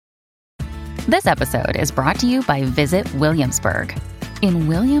This episode is brought to you by Visit Williamsburg. In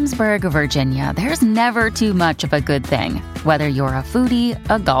Williamsburg, Virginia, there's never too much of a good thing. Whether you're a foodie,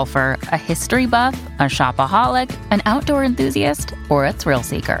 a golfer, a history buff, a shopaholic, an outdoor enthusiast, or a thrill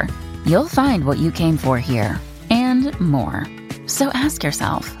seeker, you'll find what you came for here and more. So ask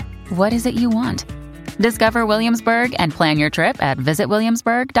yourself, what is it you want? Discover Williamsburg and plan your trip at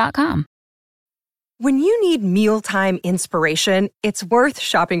visitwilliamsburg.com. When you need mealtime inspiration, it's worth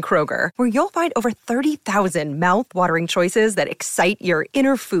shopping Kroger, where you'll find over 30,000 mouth-watering choices that excite your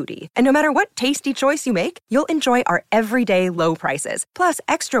inner foodie. And no matter what tasty choice you make, you'll enjoy our everyday low prices, plus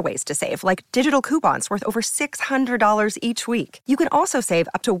extra ways to save, like digital coupons worth over $600 each week. You can also save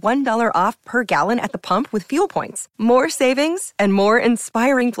up to $1 off per gallon at the pump with fuel points. More savings and more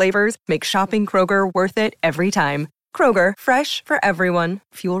inspiring flavors make shopping Kroger worth it every time. Kroger, fresh for everyone.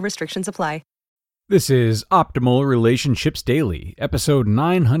 Fuel restrictions apply. This is Optimal Relationships Daily, episode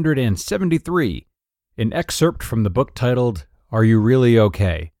 973, an excerpt from the book titled, Are You Really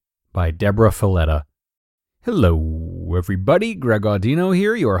Okay? By Deborah Fileta. Hello, everybody. Greg Audino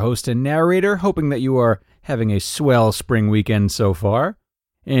here, your host and narrator, hoping that you are having a swell spring weekend so far.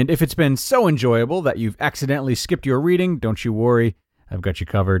 And if it's been so enjoyable that you've accidentally skipped your reading, don't you worry, I've got you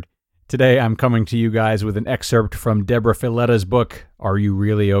covered. Today I'm coming to you guys with an excerpt from Deborah Fileta's book, Are You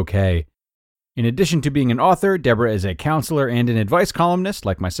Really Okay? In addition to being an author, Deborah is a counselor and an advice columnist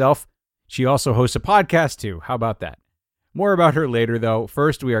like myself. She also hosts a podcast too. How about that? More about her later, though.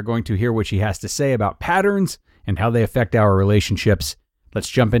 First, we are going to hear what she has to say about patterns and how they affect our relationships. Let's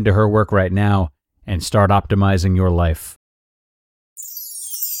jump into her work right now and start optimizing your life.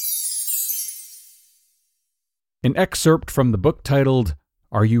 An excerpt from the book titled,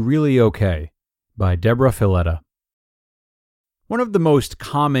 Are You Really Okay? By Deborah Fileta. One of the most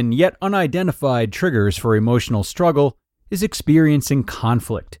common yet unidentified triggers for emotional struggle is experiencing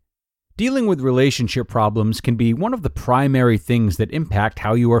conflict. Dealing with relationship problems can be one of the primary things that impact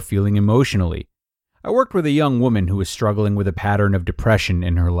how you are feeling emotionally. I worked with a young woman who was struggling with a pattern of depression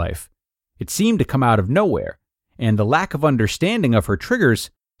in her life. It seemed to come out of nowhere, and the lack of understanding of her triggers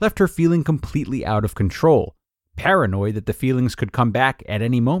left her feeling completely out of control, paranoid that the feelings could come back at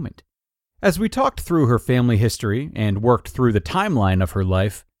any moment. As we talked through her family history and worked through the timeline of her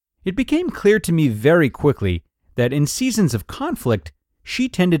life, it became clear to me very quickly that in seasons of conflict, she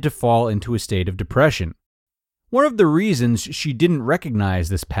tended to fall into a state of depression. One of the reasons she didn't recognize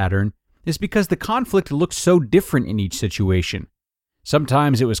this pattern is because the conflict looked so different in each situation.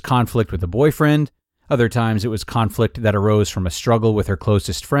 Sometimes it was conflict with a boyfriend, other times it was conflict that arose from a struggle with her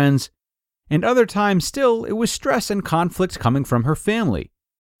closest friends, and other times still it was stress and conflict coming from her family.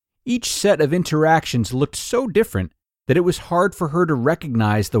 Each set of interactions looked so different that it was hard for her to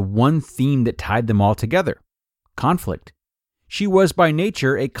recognize the one theme that tied them all together: conflict. She was by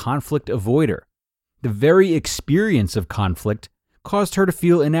nature a conflict avoider. The very experience of conflict caused her to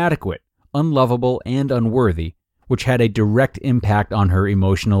feel inadequate, unlovable, and unworthy, which had a direct impact on her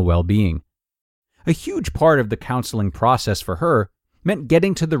emotional well-being. A huge part of the counseling process for her meant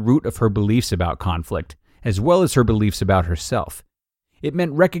getting to the root of her beliefs about conflict, as well as her beliefs about herself. It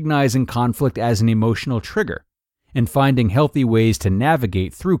meant recognizing conflict as an emotional trigger and finding healthy ways to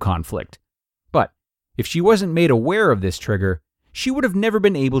navigate through conflict. But if she wasn't made aware of this trigger, she would have never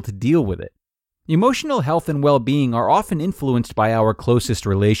been able to deal with it. Emotional health and well-being are often influenced by our closest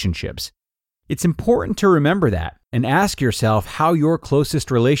relationships. It's important to remember that and ask yourself how your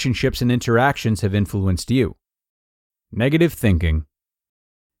closest relationships and interactions have influenced you. Negative thinking.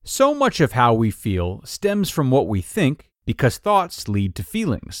 So much of how we feel stems from what we think, because thoughts lead to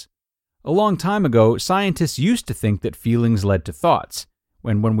feelings. A long time ago, scientists used to think that feelings led to thoughts,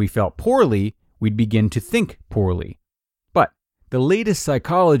 when we felt poorly, we'd begin to think poorly. But the latest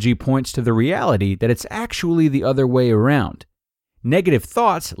psychology points to the reality that it's actually the other way around. Negative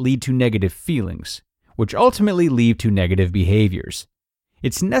thoughts lead to negative feelings, which ultimately lead to negative behaviors.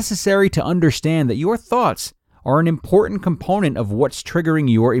 It's necessary to understand that your thoughts are an important component of what's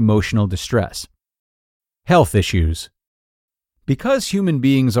triggering your emotional distress. Health issues. Because human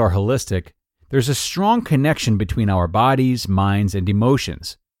beings are holistic, there's a strong connection between our bodies, minds, and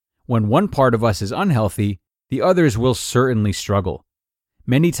emotions. When one part of us is unhealthy, the others will certainly struggle.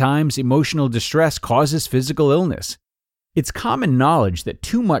 Many times, emotional distress causes physical illness. It's common knowledge that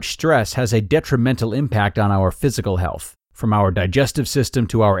too much stress has a detrimental impact on our physical health, from our digestive system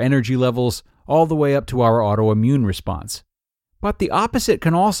to our energy levels, all the way up to our autoimmune response. But the opposite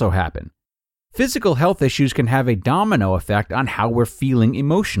can also happen. Physical health issues can have a domino effect on how we're feeling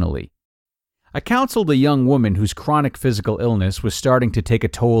emotionally. I counseled a young woman whose chronic physical illness was starting to take a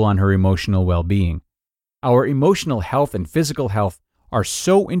toll on her emotional well-being. Our emotional health and physical health are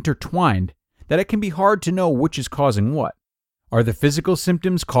so intertwined that it can be hard to know which is causing what. Are the physical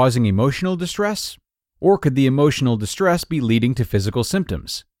symptoms causing emotional distress? Or could the emotional distress be leading to physical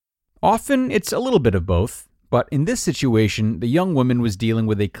symptoms? Often it's a little bit of both, but in this situation, the young woman was dealing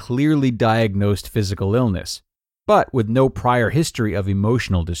with a clearly diagnosed physical illness, but with no prior history of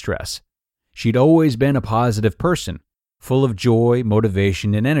emotional distress. She'd always been a positive person, full of joy,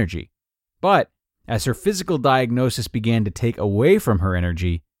 motivation, and energy. But as her physical diagnosis began to take away from her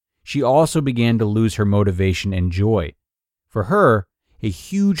energy, she also began to lose her motivation and joy. For her, a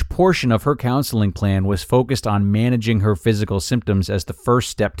huge portion of her counseling plan was focused on managing her physical symptoms as the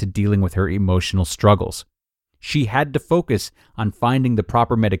first step to dealing with her emotional struggles. She had to focus on finding the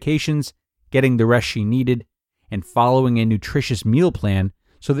proper medications, getting the rest she needed, and following a nutritious meal plan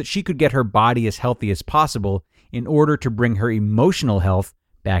so that she could get her body as healthy as possible in order to bring her emotional health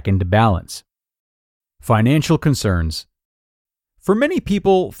back into balance. Financial concerns. For many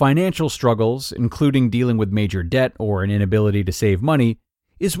people, financial struggles, including dealing with major debt or an inability to save money,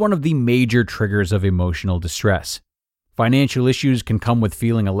 is one of the major triggers of emotional distress. Financial issues can come with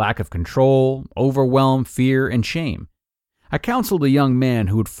feeling a lack of control, overwhelm, fear, and shame. I counseled a young man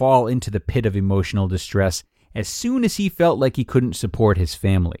who would fall into the pit of emotional distress as soon as he felt like he couldn't support his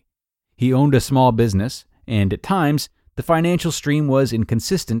family. He owned a small business, and at times, the financial stream was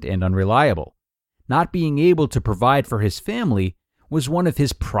inconsistent and unreliable. Not being able to provide for his family was one of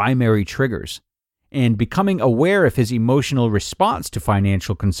his primary triggers, and becoming aware of his emotional response to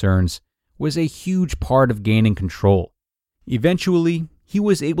financial concerns was a huge part of gaining control. Eventually, he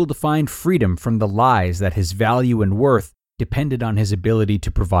was able to find freedom from the lies that his value and worth depended on his ability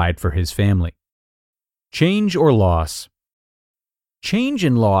to provide for his family. Change or loss. Change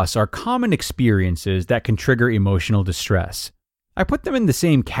and loss are common experiences that can trigger emotional distress. I put them in the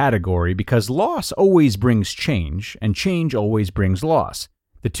same category because loss always brings change, and change always brings loss.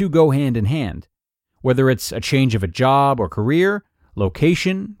 The two go hand in hand. Whether it's a change of a job or career,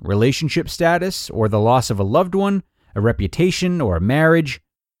 location, relationship status, or the loss of a loved one, a reputation, or a marriage,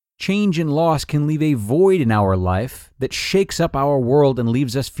 change and loss can leave a void in our life that shakes up our world and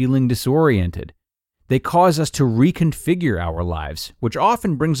leaves us feeling disoriented. They cause us to reconfigure our lives, which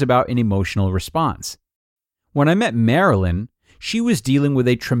often brings about an emotional response. When I met Marilyn, she was dealing with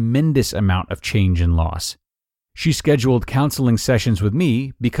a tremendous amount of change and loss. She scheduled counseling sessions with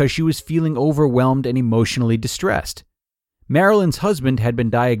me because she was feeling overwhelmed and emotionally distressed. Marilyn's husband had been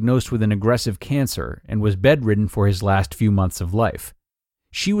diagnosed with an aggressive cancer and was bedridden for his last few months of life.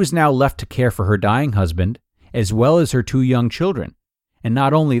 She was now left to care for her dying husband, as well as her 2 young children. And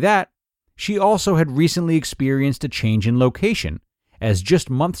not only that, she also had recently experienced a change in location, as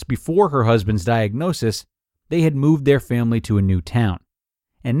just months before her husband's diagnosis, they had moved their family to a new town.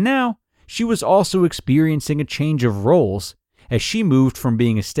 And now, she was also experiencing a change of roles as she moved from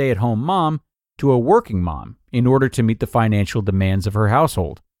being a stay-at-home mom to a working mom in order to meet the financial demands of her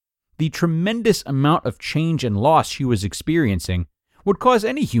household. The tremendous amount of change and loss she was experiencing would cause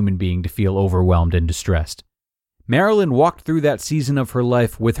any human being to feel overwhelmed and distressed. Marilyn walked through that season of her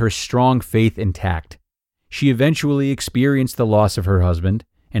life with her strong faith intact. She eventually experienced the loss of her husband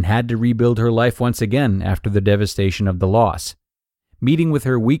and had to rebuild her life once again after the devastation of the loss. Meeting with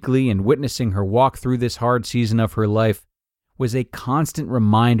her weekly and witnessing her walk through this hard season of her life was a constant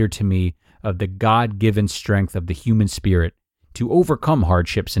reminder to me of the God-given strength of the human spirit to overcome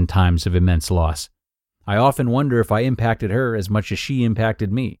hardships in times of immense loss. I often wonder if I impacted her as much as she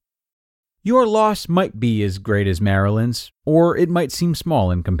impacted me. Your loss might be as great as Marilyn's, or it might seem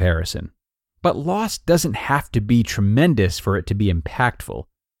small in comparison. But loss doesn't have to be tremendous for it to be impactful.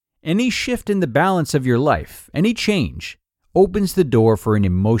 Any shift in the balance of your life, any change, opens the door for an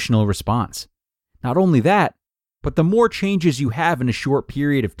emotional response. Not only that, but the more changes you have in a short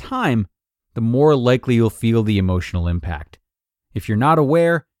period of time, the more likely you'll feel the emotional impact. If you're not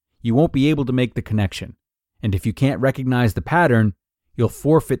aware, you won't be able to make the connection. And if you can't recognize the pattern, you'll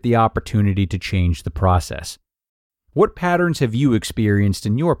forfeit the opportunity to change the process. What patterns have you experienced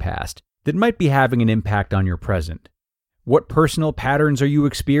in your past that might be having an impact on your present? What personal patterns are you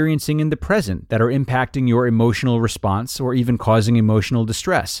experiencing in the present that are impacting your emotional response or even causing emotional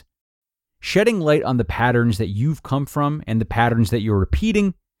distress? Shedding light on the patterns that you've come from and the patterns that you're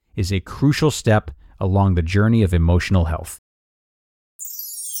repeating is a crucial step along the journey of emotional health.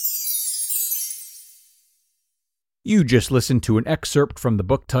 You just listened to an excerpt from the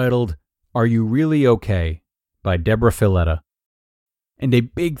book titled, Are You Really Okay? By Deborah Fileta. And a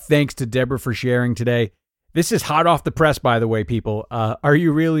big thanks to Deborah for sharing today. This is hot off the press, by the way, people. Are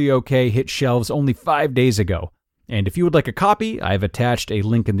You Really Okay? Hit shelves only 5 days ago. And if you would like a copy, I've attached a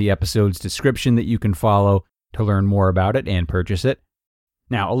link in the episode's description that you can follow to learn more about it and purchase it.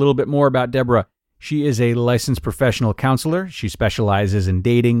 Now, a little bit more about Deborah. She is a licensed professional counselor. She specializes in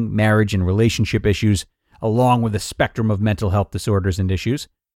dating, marriage, and relationship issues, along with a spectrum of mental health disorders and issues.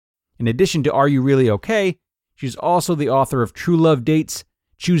 In addition to Are You Really Okay?, she's also the author of True Love Dates,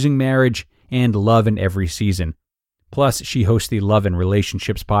 Choosing Marriage, and Love in Every Season. Plus, she hosts the Love and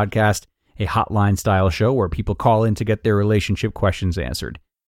Relationships podcast, a hotline-style show where people call in to get their relationship questions answered.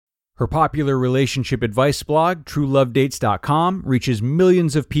 Her popular relationship advice blog, TrueLoveDates.com, reaches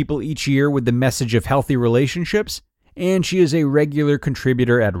millions of people each year with the message of healthy relationships, and she is a regular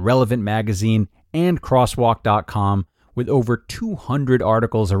contributor at Relevant Magazine and Crosswalk.com with over 200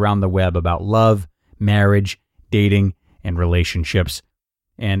 articles around the web about love, marriage, dating, and relationships.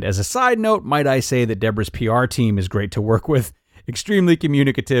 And as a side note, might I say that Deborah's PR team is great to work with, extremely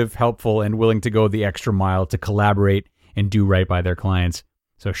communicative, helpful, and willing to go the extra mile to collaborate and do right by their clients.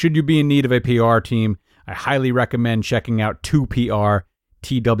 So should you be in need of a PR team, I highly recommend checking out 2PR,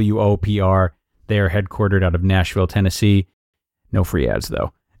 TWOPR. They are headquartered out of Nashville, Tennessee. No free ads,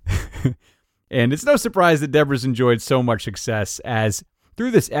 though. And it's no surprise that Deborah's enjoyed so much success, as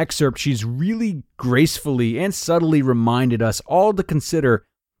through this excerpt, she's really gracefully and subtly reminded us all to consider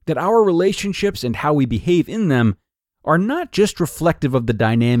that our relationships and how we behave in them are not just reflective of the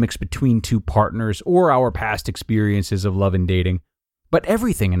dynamics between two partners or our past experiences of love and dating, but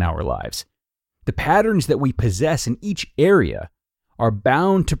everything in our lives. The patterns that we possess in each area are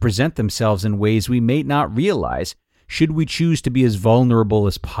bound to present themselves in ways we may not realize should we choose to be as vulnerable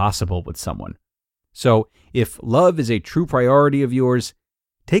as possible with someone. So, if love is a true priority of yours,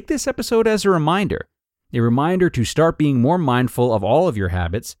 take this episode as a reminder to start being more mindful of all of your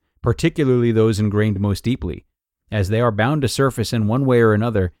habits, particularly those ingrained most deeply, as they are bound to surface in one way or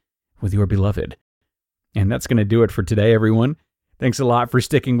another with your beloved. And that's going to do it for today, everyone. Thanks a lot for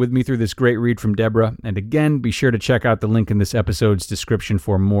sticking with me through this great read from Deborah. And again, be sure to check out the link in this episode's description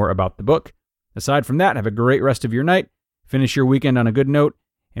for more about the book. Aside from that, have a great rest of your night, finish your weekend on a good note,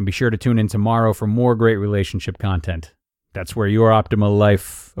 and be sure to tune in tomorrow for more great relationship content. That's where your optimal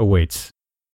life awaits.